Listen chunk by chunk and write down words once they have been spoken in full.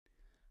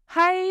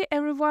Hi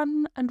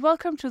everyone and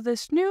welcome to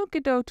this new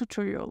GODOT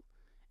tutorial.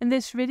 In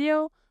this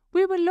video,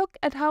 we will look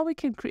at how we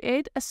can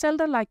create a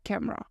Zelda-like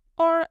camera,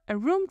 or a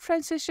room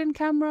transition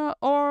camera,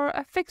 or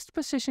a fixed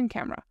position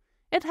camera.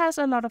 It has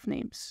a lot of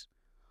names.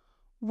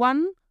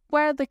 One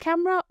where the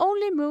camera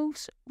only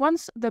moves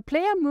once the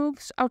player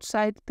moves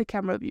outside the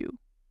camera view.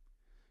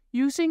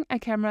 Using a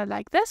camera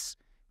like this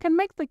can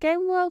make the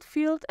game world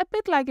feel a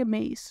bit like a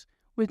maze,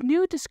 with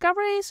new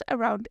discoveries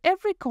around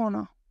every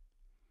corner.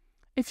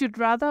 If you'd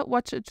rather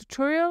watch a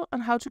tutorial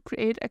on how to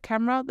create a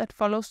camera that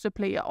follows the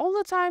player all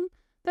the time,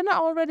 then I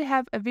already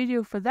have a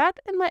video for that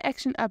in my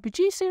action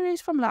RPG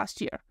series from last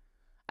year.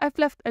 I've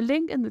left a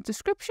link in the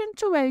description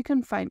to where you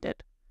can find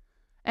it.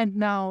 And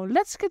now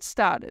let's get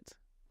started.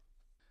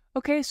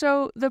 Okay,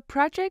 so the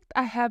project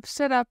I have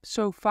set up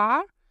so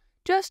far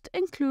just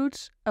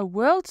includes a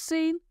world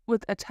scene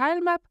with a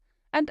tile map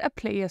and a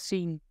player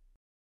scene.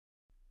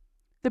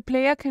 The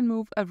player can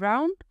move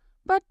around,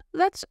 but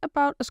that's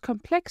about as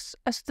complex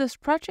as this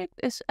project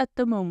is at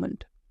the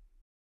moment.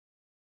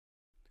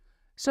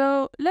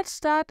 So let's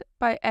start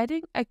by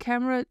adding a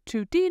camera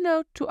 2D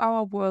node to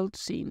our world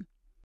scene.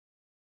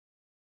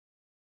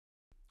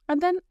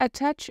 And then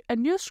attach a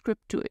new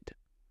script to it.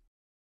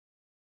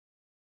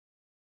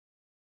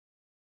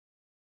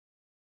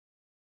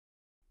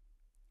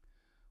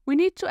 We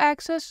need to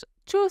access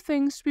two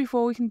things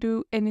before we can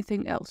do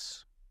anything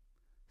else.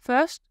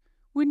 First,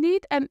 we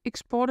need an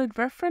exported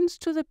reference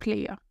to the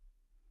player.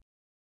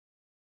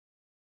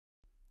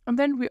 And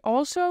then we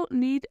also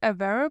need a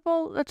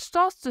variable that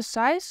stores the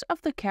size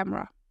of the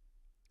camera.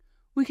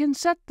 We can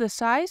set the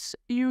size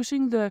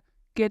using the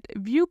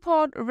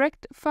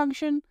getViewportRect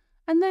function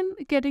and then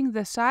getting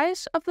the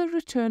size of the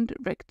returned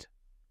rect.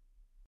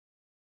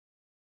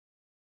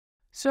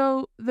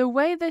 So the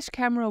way this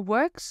camera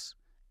works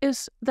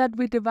is that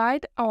we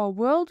divide our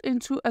world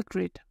into a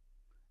grid,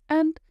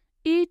 and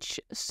each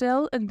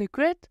cell in the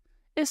grid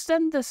is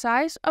then the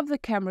size of the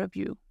camera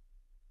view.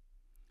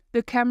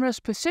 The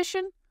camera's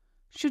position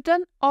should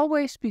then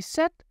always be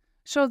set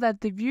so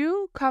that the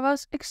view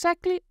covers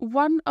exactly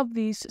one of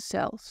these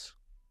cells.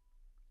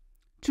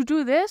 To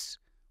do this,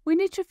 we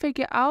need to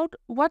figure out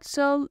what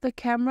cell the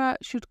camera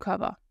should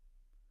cover.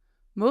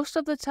 Most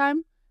of the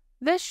time,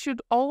 this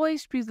should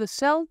always be the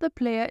cell the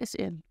player is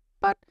in,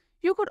 but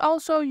you could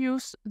also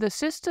use the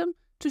system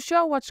to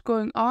show what's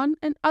going on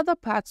in other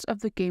parts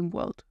of the game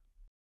world.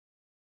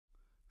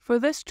 For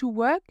this to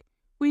work,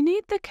 we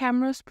need the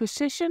camera's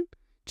position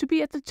to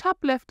be at the top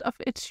left of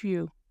its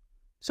view.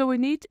 So we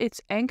need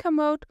its anchor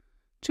mode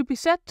to be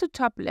set to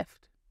top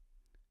left.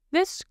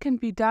 This can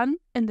be done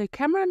in the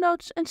Camera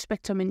Nodes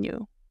Inspector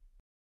menu.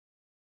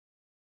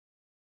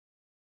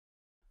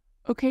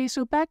 Okay,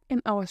 so back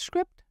in our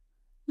script,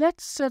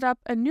 let's set up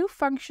a new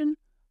function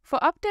for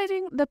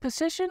updating the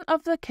position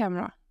of the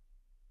camera.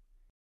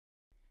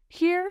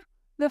 Here,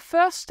 the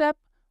first step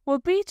will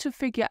be to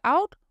figure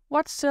out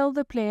what cell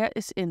the player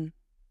is in.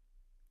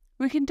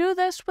 We can do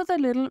this with a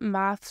little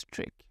math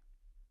trick.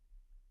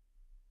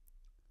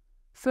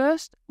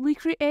 First, we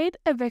create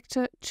a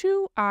vector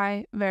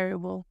 2i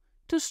variable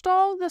to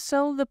store the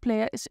cell the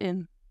player is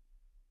in.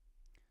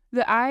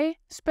 The I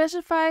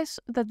specifies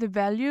that the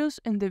values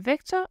in the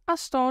vector are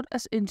stored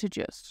as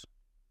integers.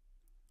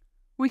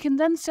 We can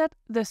then set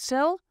the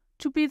cell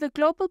to be the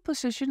global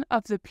position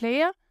of the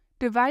player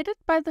divided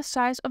by the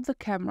size of the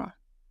camera.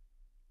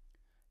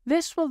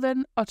 This will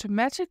then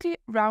automatically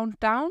round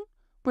down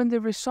when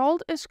the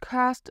result is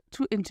cast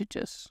to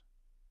integers.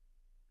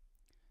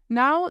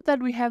 Now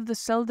that we have the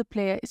cell the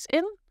player is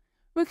in,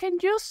 we can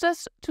use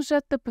this to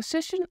set the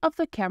position of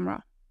the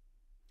camera.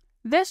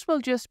 This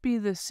will just be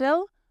the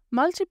cell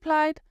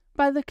multiplied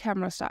by the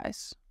camera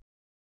size.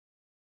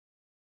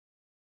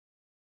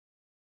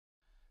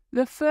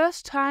 The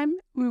first time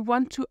we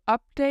want to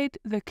update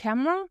the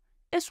camera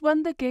is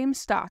when the game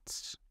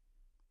starts.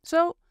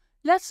 So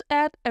let's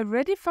add a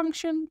ready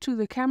function to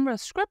the camera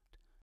script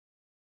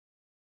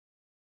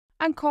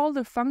and call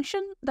the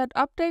function that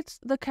updates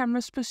the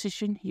camera's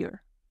position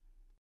here.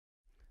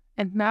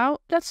 And now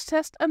let's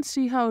test and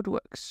see how it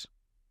works.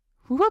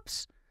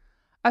 Whoops!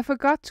 I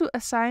forgot to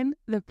assign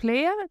the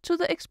player to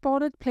the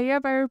exported player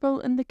variable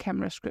in the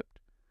camera script.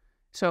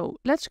 So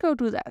let's go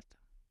do that.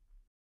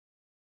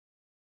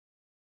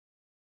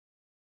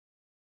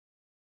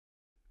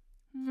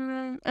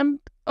 And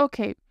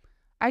okay,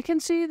 I can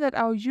see that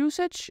our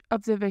usage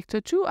of the vector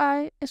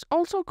 2i is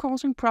also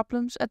causing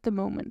problems at the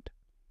moment.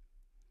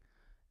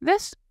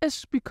 This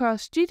is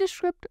because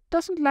gdscript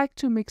doesn't like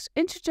to mix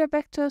integer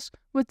vectors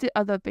with the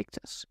other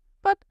vectors,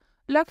 but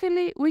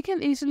luckily we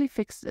can easily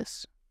fix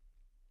this.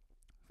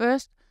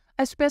 First,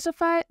 I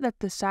specify that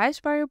the size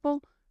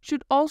variable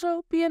should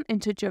also be an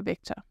integer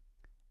vector.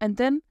 And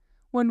then,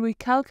 when we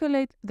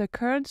calculate the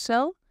current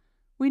cell,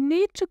 we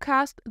need to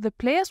cast the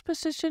player's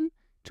position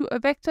to a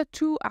vector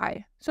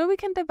 2i, so we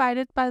can divide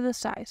it by the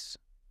size.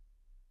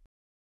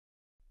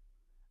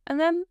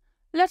 And then,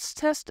 let's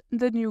test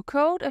the new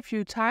code a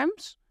few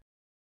times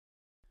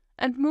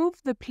and move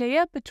the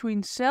player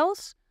between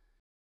cells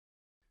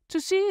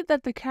to see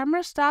that the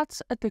camera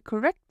starts at the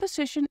correct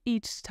position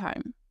each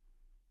time.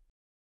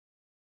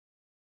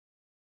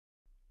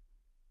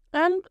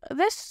 And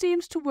this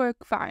seems to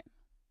work fine.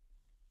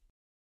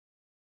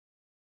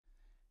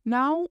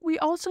 Now we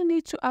also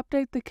need to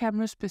update the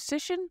camera's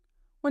position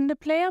when the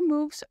player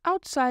moves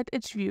outside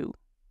its view.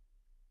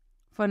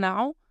 For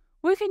now,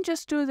 we can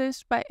just do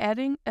this by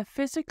adding a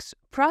physics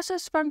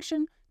process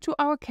function to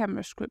our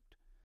camera script,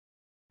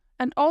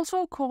 and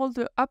also call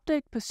the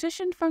update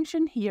position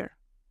function here.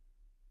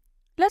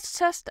 Let's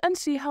test and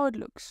see how it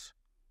looks.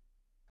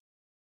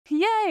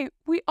 Yay!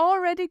 We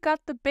already got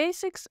the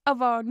basics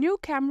of our new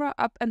camera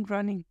up and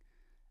running.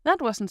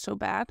 That wasn't so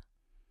bad.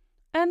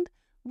 And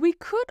we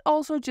could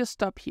also just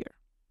stop here.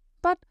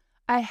 But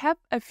I have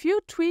a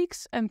few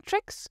tweaks and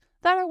tricks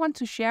that I want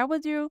to share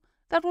with you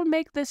that will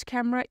make this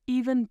camera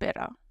even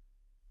better.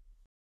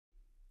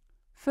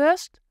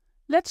 First,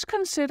 let's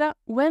consider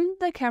when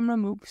the camera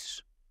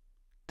moves.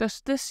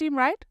 Does this seem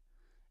right?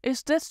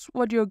 Is this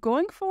what you're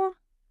going for?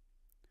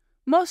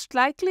 Most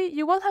likely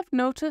you will have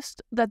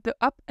noticed that the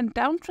up and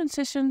down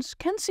transitions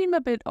can seem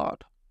a bit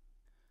odd.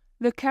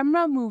 The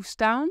camera moves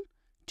down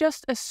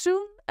just as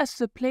soon as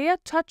the player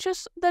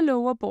touches the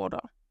lower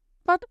border,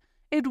 but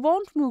it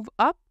won't move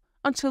up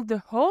until the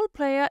whole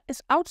player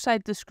is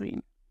outside the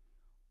screen.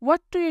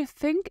 What do you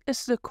think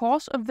is the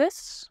cause of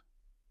this?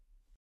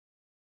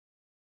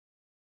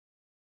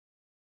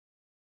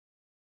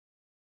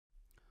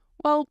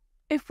 Well,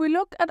 if we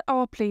look at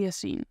our player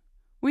scene,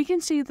 we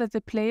can see that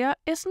the player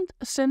isn't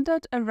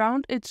centered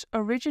around its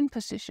origin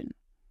position.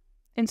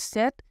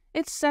 Instead,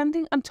 it's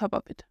standing on top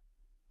of it.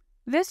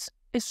 This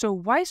is so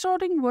Y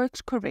sorting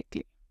works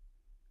correctly.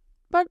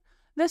 But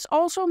this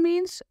also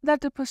means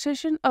that the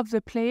position of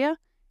the player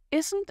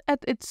isn't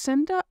at its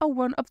center or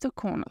one of the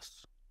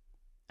corners.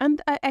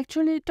 And I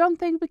actually don't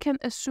think we can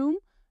assume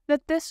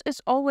that this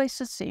is always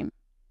the same.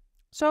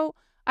 So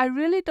I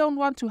really don't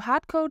want to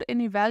hardcode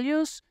any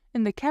values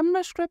in the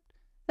camera script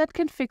that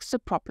can fix the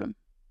problem.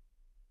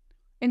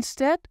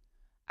 Instead,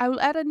 I will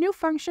add a new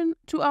function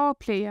to our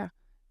player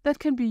that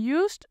can be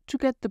used to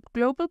get the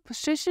global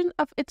position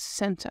of its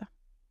center.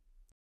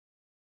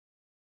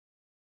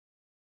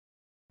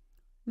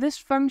 This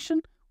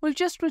function will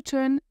just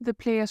return the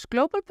player's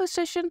global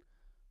position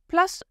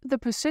plus the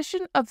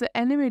position of the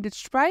animated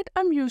sprite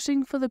I'm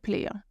using for the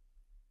player.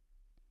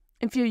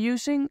 If you're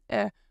using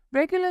a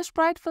regular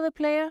sprite for the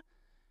player,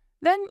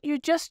 then you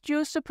just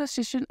use the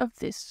position of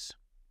this.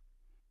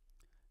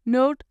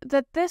 Note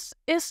that this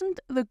isn't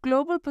the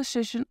global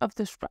position of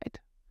the sprite.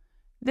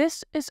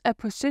 This is a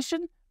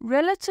position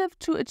relative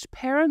to its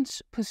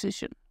parent's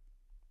position.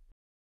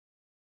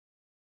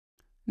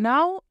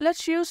 Now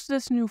let's use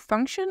this new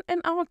function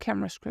in our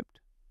camera script.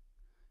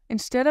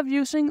 Instead of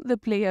using the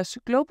player's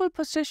global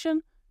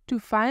position to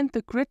find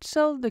the grid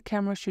cell the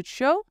camera should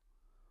show,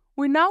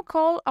 we now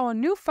call our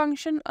new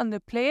function on the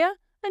player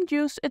and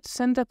use its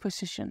center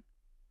position.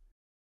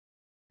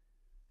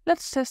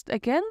 Let's test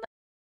again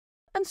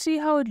and see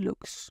how it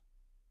looks.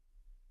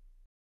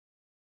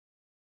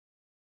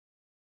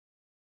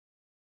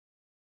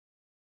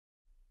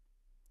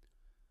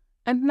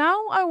 And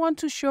now I want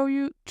to show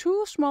you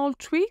two small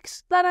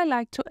tweaks that I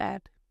like to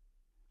add.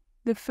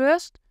 The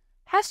first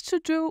has to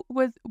do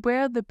with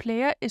where the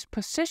player is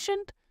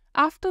positioned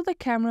after the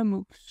camera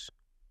moves.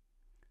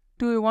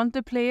 Do we want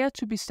the player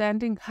to be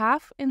standing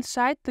half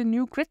inside the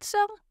new grid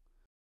cell?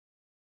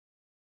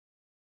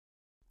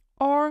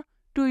 Or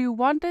do you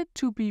want it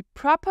to be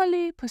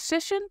properly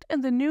positioned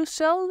in the new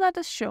cell that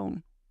is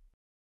shown?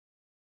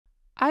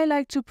 I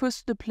like to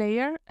push the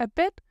player a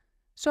bit,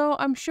 so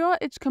I'm sure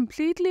it's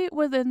completely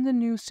within the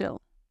new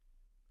cell.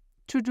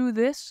 To do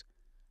this,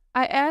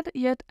 I add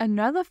yet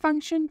another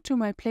function to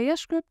my player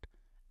script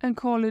and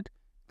call it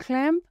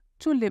clamp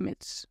to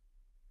limits.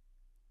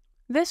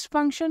 This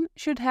function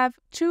should have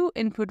two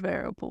input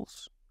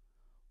variables.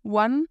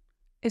 One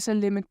is a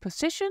limit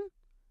position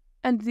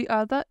and the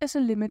other is a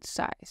limit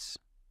size.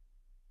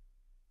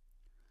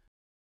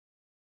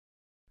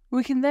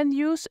 We can then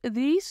use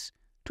these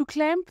to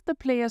clamp the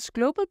player's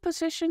global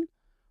position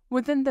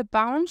within the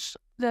bounds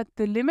that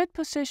the limit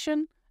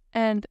position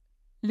and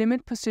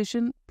limit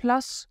position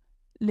plus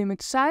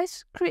limit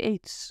size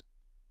creates.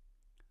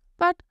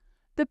 But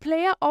the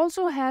player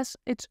also has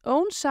its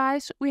own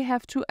size we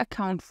have to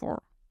account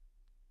for.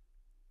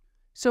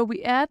 So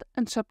we add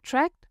and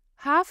subtract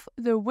half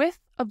the width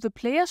of the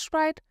player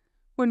sprite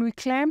when we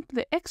clamp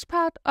the X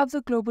part of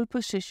the global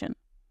position.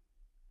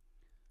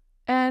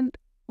 And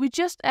we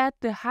just add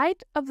the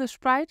height of the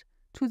sprite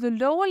to the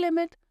lower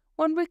limit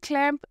when we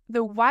clamp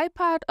the Y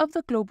part of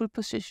the global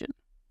position.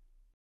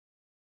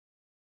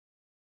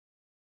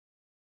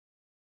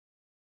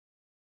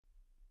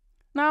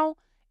 Now,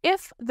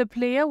 if the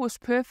player was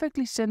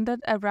perfectly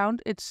centered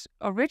around its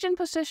origin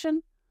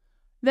position,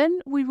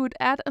 then we would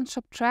add and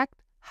subtract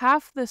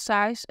half the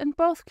size in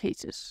both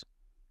cases.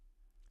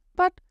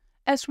 But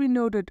as we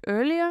noted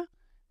earlier,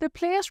 the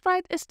player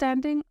sprite is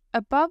standing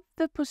above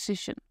the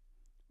position,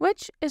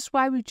 which is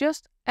why we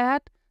just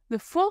add the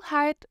full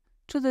height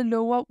to the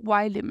lower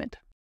Y limit.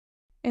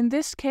 In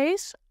this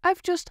case,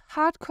 I've just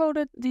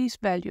hard-coded these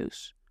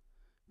values,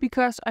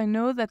 because I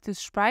know that the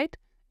sprite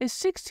is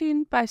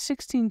 16 by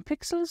 16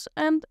 pixels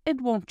and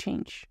it won't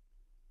change.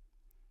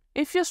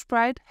 If your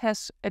sprite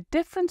has a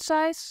different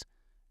size,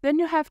 then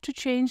you have to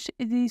change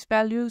these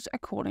values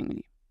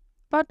accordingly.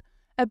 But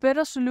a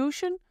better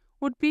solution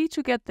would be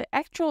to get the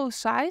actual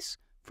size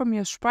from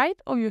your sprite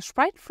or your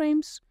sprite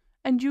frames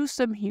and use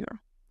them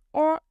here.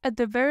 Or at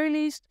the very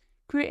least,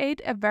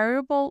 create a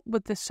variable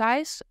with the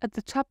size at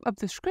the top of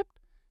the script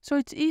so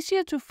it's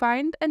easier to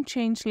find and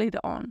change later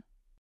on.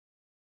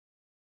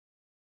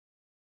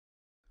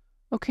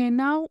 Okay,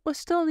 now we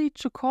still need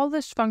to call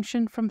this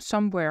function from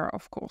somewhere,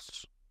 of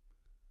course.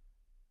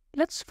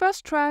 Let's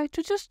first try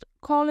to just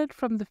call it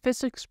from the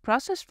physics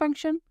process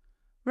function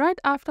right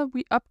after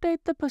we update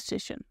the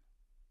position.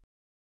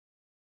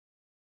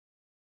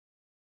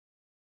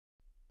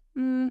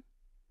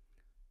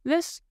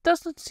 This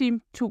doesn't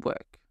seem to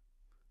work.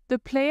 The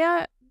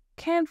player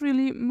can't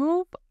really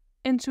move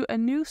into a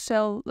new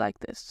cell like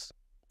this.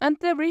 And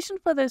the reason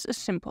for this is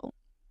simple.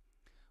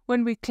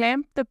 When we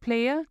clamp the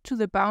player to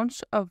the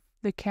bounce of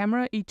the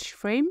camera each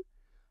frame,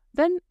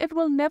 then it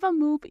will never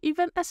move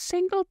even a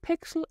single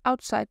pixel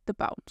outside the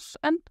bounce,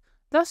 and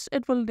thus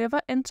it will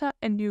never enter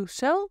a new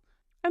cell,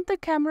 and the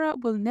camera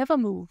will never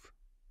move.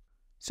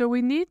 So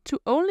we need to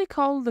only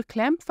call the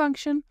clamp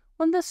function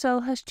when the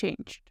cell has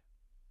changed.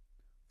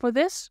 For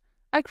this,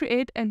 I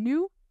create a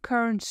new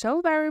current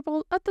cell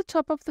variable at the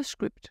top of the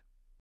script.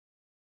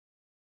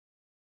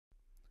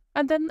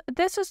 And then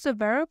this is the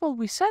variable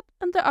we set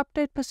in the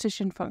update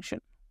position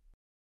function.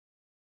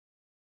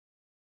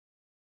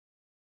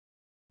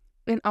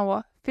 In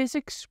our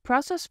physics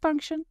process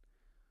function,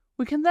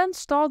 we can then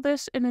store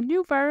this in a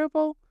new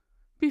variable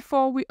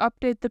before we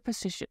update the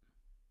position.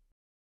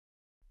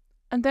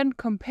 And then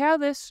compare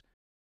this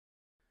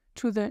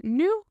to the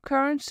new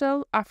current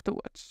cell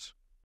afterwards.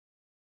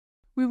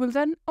 We will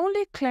then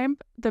only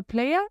clamp the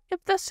player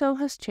if the cell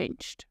has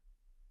changed.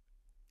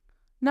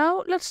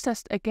 Now let's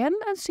test again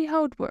and see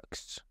how it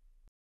works.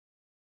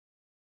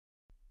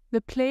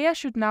 The player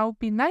should now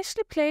be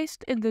nicely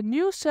placed in the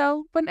new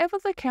cell whenever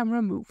the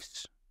camera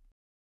moves.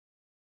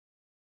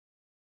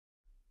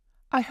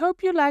 I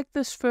hope you liked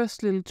this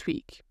first little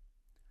tweak.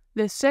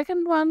 The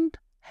second one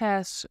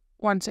has,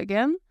 once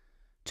again,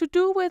 to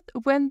do with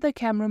when the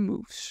camera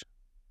moves.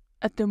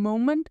 At the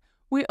moment,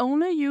 we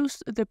only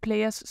use the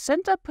player's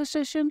center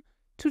position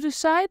to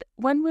decide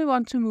when we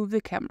want to move the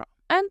camera.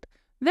 And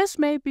this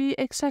may be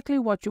exactly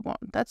what you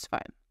want, that's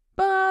fine.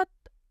 But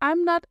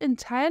I'm not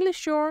entirely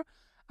sure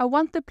I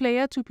want the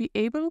player to be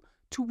able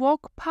to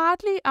walk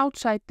partly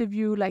outside the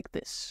view like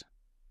this.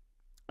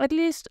 At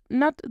least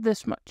not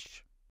this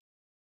much.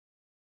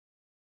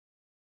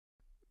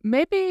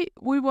 Maybe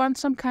we want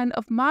some kind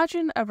of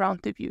margin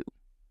around the view.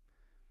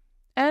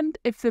 And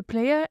if the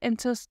player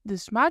enters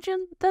this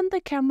margin, then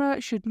the camera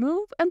should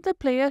move and the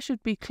player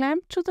should be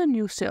clamped to the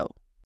new cell.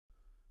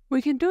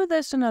 We can do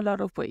this in a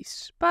lot of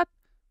ways, but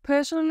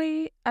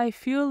personally, I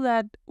feel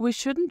that we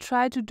shouldn't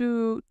try to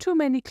do too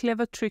many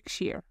clever tricks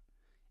here.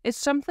 It's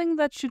something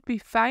that should be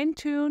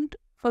fine-tuned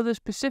for the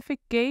specific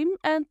game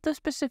and the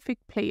specific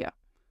player.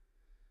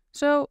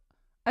 So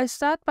I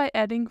start by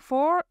adding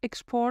 4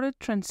 exported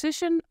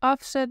transition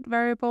offset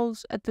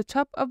variables at the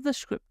top of the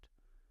script,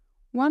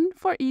 1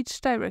 for each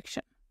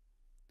direction.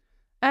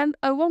 And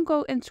I won't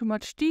go into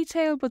much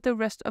detail with the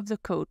rest of the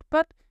code,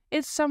 but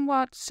it's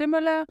somewhat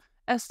similar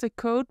as the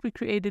code we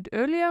created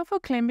earlier for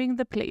clamping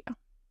the player.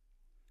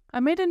 I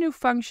made a new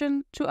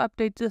function to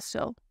update the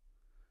cell.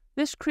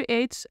 This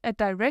creates a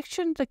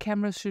direction the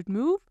camera should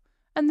move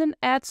and then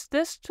adds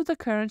this to the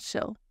current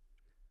cell.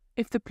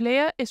 If the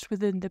player is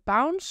within the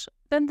bounds,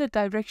 then the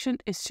direction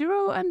is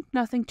 0 and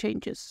nothing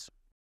changes.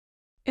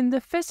 In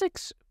the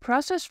physics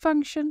process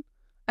function,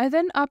 I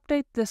then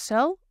update the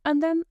cell,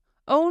 and then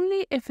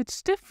only if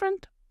it's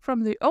different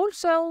from the old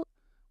cell,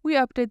 we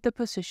update the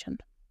position.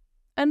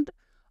 And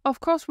of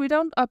course, we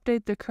don't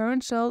update the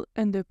current cell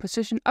in the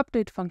position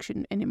update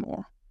function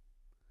anymore.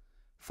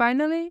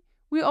 Finally,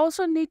 we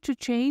also need to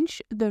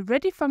change the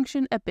ready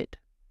function a bit.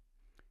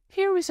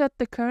 Here we set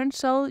the current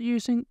cell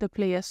using the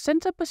player's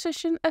center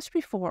position as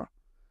before,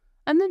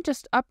 and then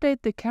just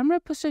update the camera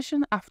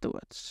position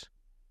afterwards.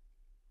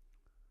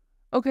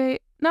 Okay,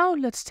 now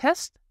let's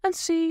test and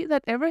see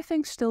that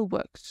everything still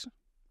works.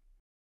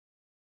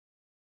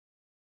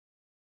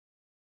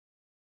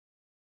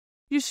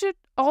 You should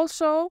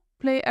also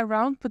play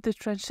around with the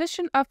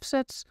transition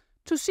offsets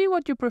to see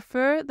what you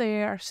prefer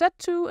they are set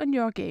to in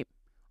your game,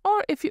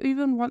 or if you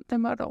even want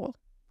them at all.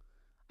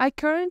 I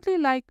currently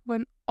like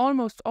when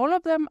almost all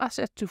of them are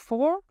set to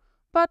 4,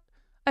 but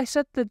I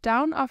set the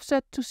down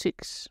offset to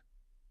 6.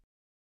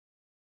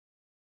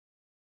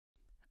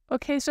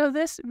 Okay, so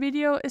this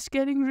video is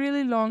getting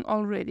really long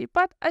already,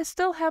 but I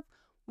still have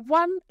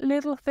one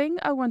little thing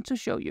I want to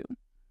show you.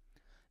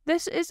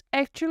 This is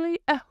actually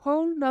a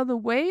whole nother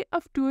way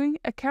of doing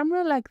a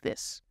camera like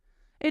this.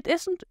 It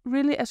isn't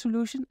really a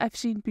solution I've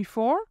seen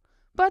before,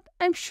 but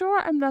I'm sure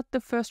I'm not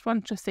the first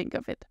one to think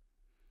of it.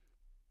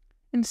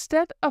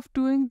 Instead of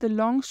doing the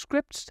long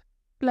scripts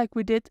like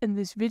we did in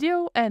this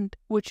video, and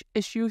which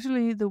is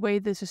usually the way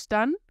this is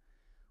done,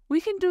 we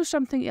can do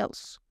something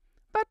else.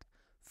 But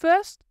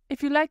first,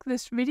 if you like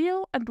this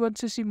video and want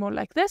to see more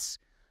like this,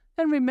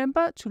 then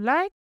remember to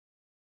like,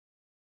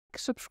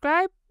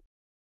 subscribe,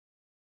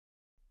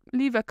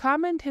 leave a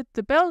comment, hit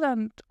the bell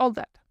and all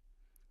that.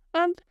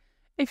 And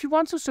if you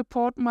want to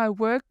support my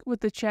work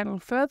with the channel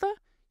further,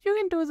 you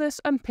can do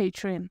this on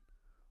Patreon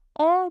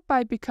or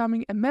by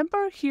becoming a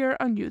member here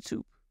on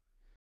YouTube.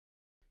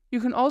 You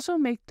can also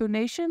make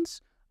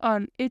donations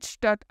on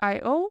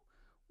itch.io,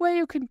 where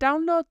you can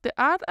download the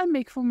art I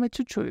make for my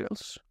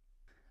tutorials.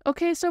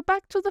 Okay, so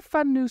back to the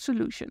fun new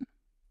solution.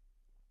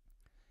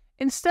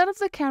 Instead of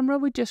the camera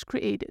we just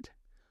created,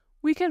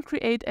 we can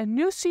create a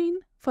new scene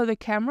for the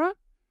camera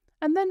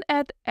and then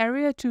add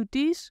area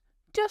 2Ds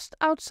just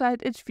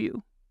outside its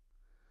view.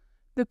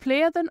 The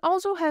player then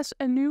also has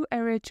a new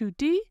area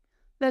 2D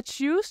that's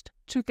used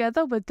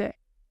together with the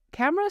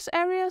camera's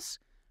areas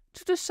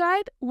to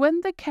decide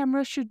when the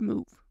camera should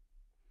move.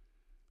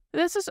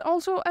 This is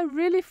also a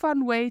really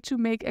fun way to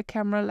make a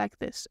camera like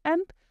this,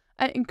 and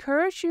I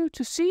encourage you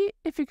to see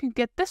if you can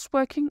get this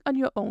working on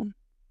your own.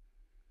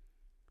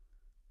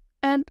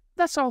 And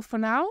that's all for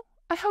now.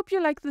 I hope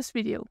you liked this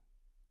video.